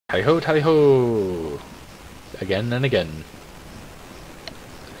Tally-ho, tally-ho! Again and again.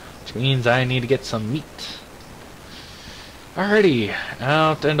 Which means I need to get some meat. Alrighty,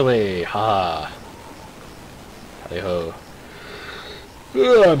 out and away. Ha! Tally-ho.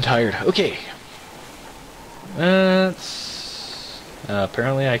 I'm tired. Okay.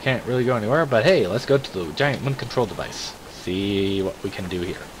 Apparently I can't really go anywhere, but hey, let's go to the giant wind control device. See what we can do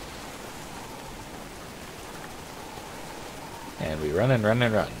here. And we run and run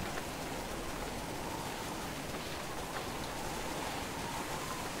and run.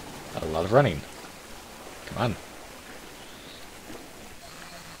 A lot of running. Come on.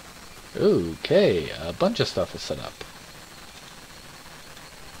 Okay, a bunch of stuff is set up.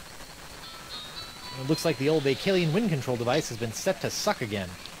 It looks like the old Acalian wind control device has been set to suck again.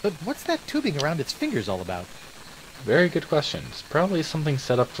 But what's that tubing around its fingers all about? Very good questions. Probably something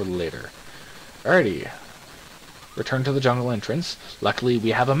set up for later. Alrighty. Return to the jungle entrance. Luckily,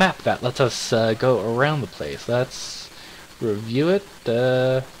 we have a map that lets us go around the place. Let's review it.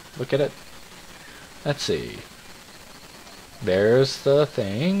 Look at it. Let's see. There's the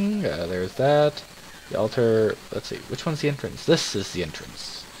thing. There's that. The altar. Let's see. Which one's the entrance? This is the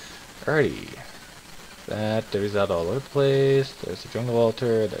entrance. Alrighty. There's that all over the place. There's the jungle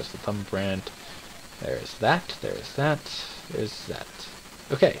altar. There's the thumbprint. There's that. There's that. There's that.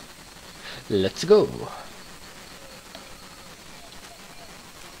 Okay. Let's go.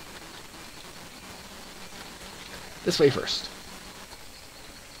 This way first.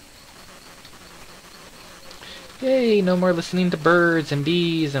 Yay, no more listening to birds and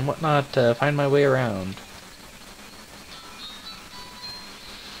bees and whatnot to find my way around.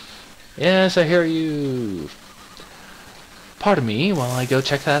 Yes, I hear you. Pardon me while I go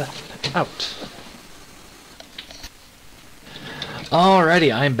check that out.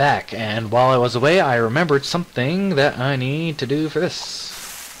 Alrighty, I'm back, and while I was away, I remembered something that I need to do for this.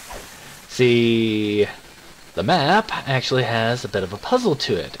 See, the map actually has a bit of a puzzle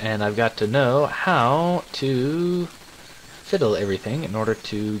to it, and I've got to know how to fiddle everything in order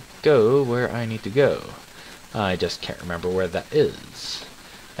to go where I need to go. I just can't remember where that is.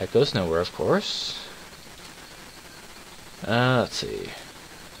 That goes nowhere, of course. Let's see.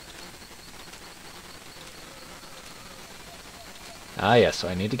 Ah, yes, so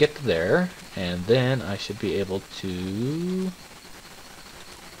I need to get to there, and then I should be able to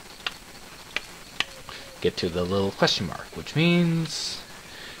get to the little question mark, which means...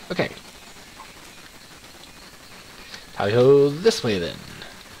 Okay. Tally-ho this way, then.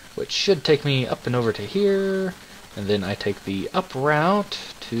 Which should take me up and over to here, and then I take the up route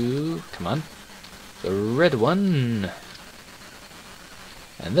to... Come on. The red one.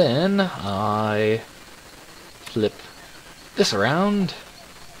 And then I flip this around.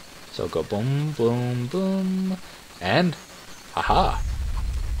 So go boom, boom, boom. And, haha,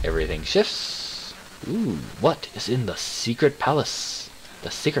 everything shifts. Ooh, what is in the secret palace?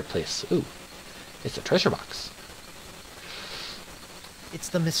 The secret place. Ooh, it's a treasure box. It's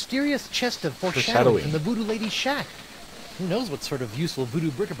the mysterious chest of foreshadowing from the Voodoo Lady's shack. Who knows what sort of useful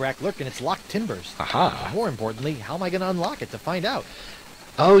voodoo bric-a-brac lurk in its locked timbers. Aha. More importantly, how am I going to unlock it to find out?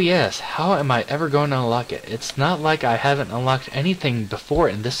 Oh yes, how am I ever going to unlock it? It's not like I haven't unlocked anything before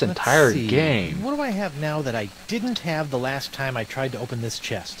in this entire game. What do I have now that I didn't have the last time I tried to open this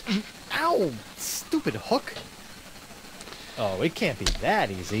chest? Ow! Stupid hook! Oh, it can't be that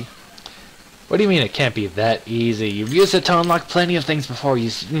easy. What do you mean it can't be that easy? You've used it to unlock plenty of things before. You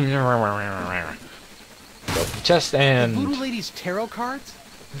go to the chest and... The Voodoo Lady's tarot cards?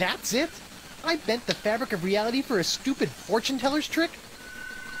 That's it? I bent the fabric of reality for a stupid fortune teller's trick?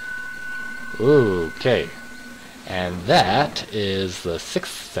 Okay. And that is the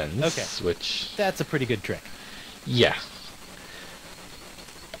Sixth Sense, okay. Which... That's a pretty good trick. Yeah.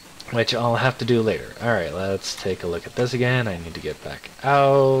 Which I'll have to do later. Alright, let's take a look at this again. I need to get back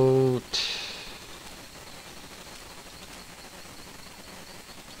out.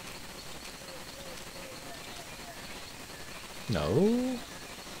 No?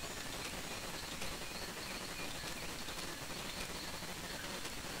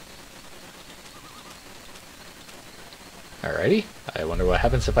 Alrighty. I wonder what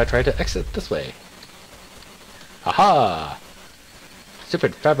happens if I try to exit this way. Haha!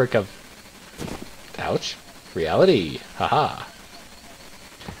 Stupid fabric of... Ouch. Reality. Haha.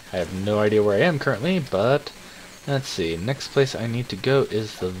 I have no idea where I am currently, but... Let's see. Next place I need to go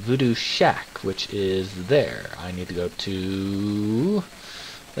is the Voodoo Shack, which is there. I need to go to...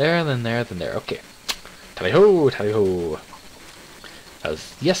 There, then there, then there. Okay. Tally-ho! Tally-ho!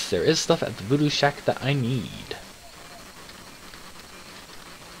 Yes, there is stuff at the Voodoo Shack that I need.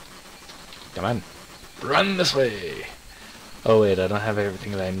 Come on. Run this way! Oh wait, I don't have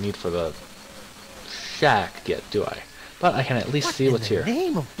everything that I need for the shack yet, do I? But I can at least see what's here. What in the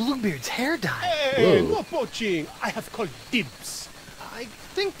name of Bluebeard's hair dye? Hey, Whoa. no poaching. I have called dibs. I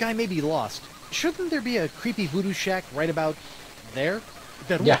think I may be lost. Shouldn't there be a creepy voodoo shack right about there?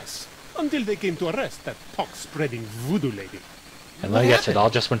 There Yeah. was. Until they came to arrest that pox-spreading voodoo lady. And What like I said, happened? all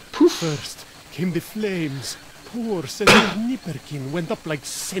just went poof. First came the flames. Poor Senor Nipperkin went up like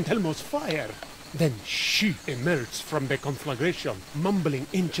St. Elmo's fire. Then she emerged from the conflagration, mumbling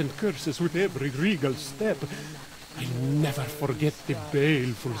ancient curses with every regal step. I'll never forget the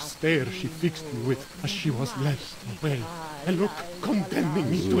baleful stare she fixed me with as she was led away. A look condemning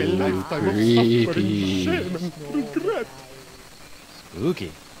me to a lifetime of suffering, creepy. shame, and regret.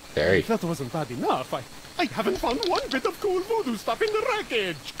 Spooky. Very. If that wasn't bad enough, I haven't found one bit of cool voodoo stuff in the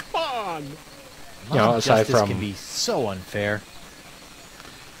wreckage. Come on! You know, Mob aside justice from- can be so unfair.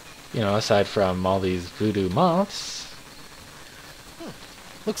 You know, aside from all these voodoo moths.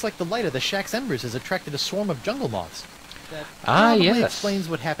 Looks like the light of the shack's embers has attracted a swarm of jungle moths. That Ah, probably yes. explains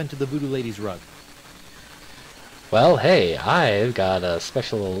what happened to the voodoo lady's rug. Well, hey, I've got a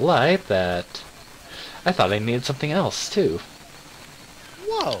special light that I thought I needed something else too.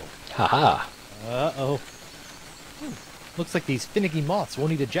 Whoa! Haha. Uh-oh. Looks like these finicky moths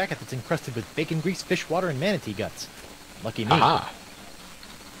won't eat a jacket that's encrusted with bacon grease, fish water, and manatee guts. Lucky me. Haha.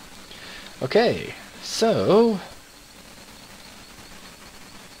 Okay, so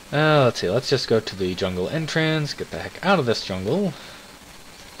let's see. Let's just go to the jungle entrance. Get the heck out of this jungle.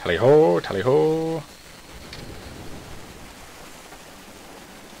 Tally ho, tally ho.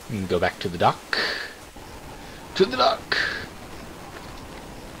 We can go back to the dock. To the dock.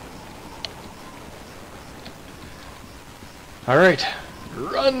 Alright.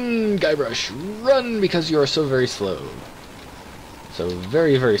 Run, Guybrush. Run, because you are so very slow. So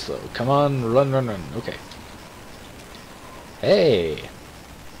very, very slow. Come on, run, run, run. Okay. Hey.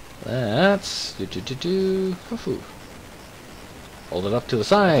 That's... Hoo-hoo. Hold it up to the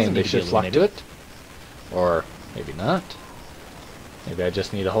sign. Doesn't They need to be should flock to illuminated. it. Or maybe not. Maybe I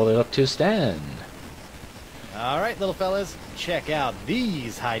just need to hold it up to Stan. Alright, little fellas, check out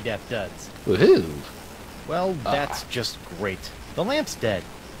these high-def duds. Woohoo! Well, that's just great. The lamp's dead.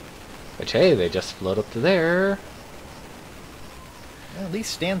 Which, hey, they just float up to there. Well, at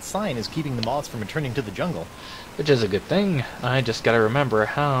least Stan's sign is keeping the moths from returning to the jungle. Which is a good thing. I just gotta remember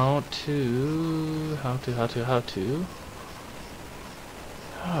how to...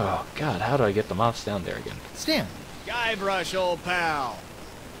 Oh, God, how do I get the moths down there again? Stan, Guybrush, old pal.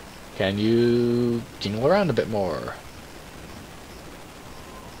 Can you jingle around a bit more?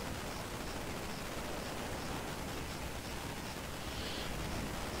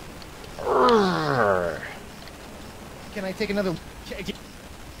 Urgh. can I take another...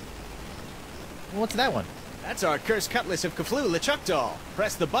 What's that one? That's our cursed cutlass of Cthulhu LeChuckdoll.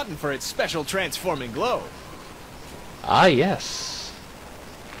 Press the button for its special transforming glow. Ah, yes.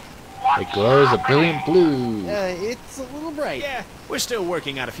 It glows a brilliant blue. It's a little bright. Yeah, we're still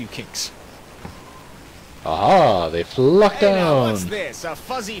working out a few kinks. Aha, they flock Hey, now what's down. this? A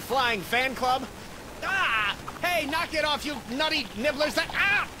fuzzy flying fan club? Ah! Hey, knock it off, you nutty nibblers! That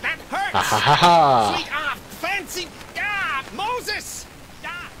hurts! Ha ha ha ha. Sweet, fancy! Moses!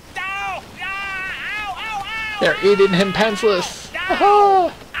 Ow! Ow! Ow! They're eating him pantsless. Ow!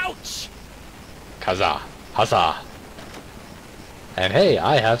 Ha Ouch! Kaza, huzzah. And hey,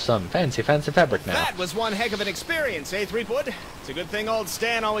 I have some fancy fabric now. That was one heck of an experience, eh, Threepwood? It's a good thing old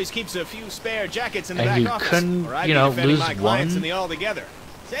Stan always keeps a few spare jackets in the And back you office. couldn't, or I'd you be know, defending lose my clients one? in the altogether.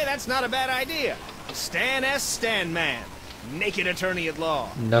 Say, that's not a bad idea. Stan S. Stan Man, naked attorney at law.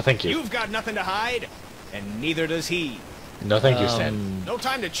 No, thank you. You've got nothing to hide, and neither does he. No, thank you, Stan. No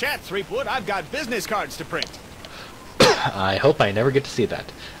time to chat, Threepwood. I've got business cards to print. I hope I never get to see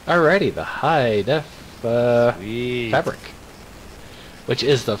that. Alrighty, the high def Sweet. fabric. Which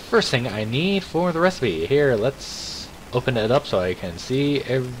is the first thing I need for the recipe. Here, let's open it up so I can see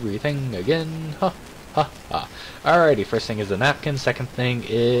everything again. Ha, ha, ha. Alrighty, first thing is the napkin. Second thing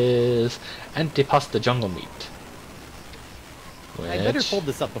is antipasta jungle meat. I better Which- fold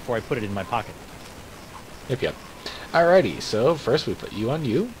this up before I put it in my pocket. Yep. Alrighty, so first we put you on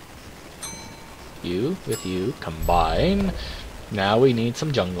you. You with you combine. Now we need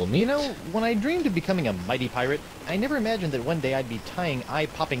some jungle meat. You know, when I dreamed of becoming a mighty pirate, I never imagined that one day I'd be tying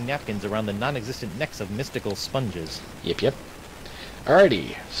eye-popping napkins around the non-existent necks of mystical sponges. Yep.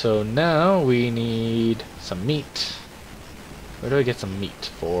 Alrighty, so now we need some meat. Where do I get some meat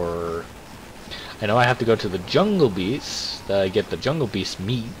for... I know I have to go to the Jungle Beast, get the Jungle Beast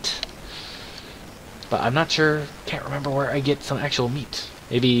meat. But I'm not sure, can't remember where I get some actual meat.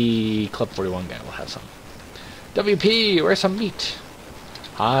 Maybe Club 41 guy will have some. WP, where's some meat?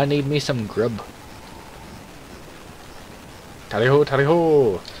 I need me some grub. Tally ho, tally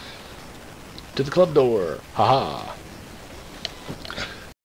ho! To the club door. Haha.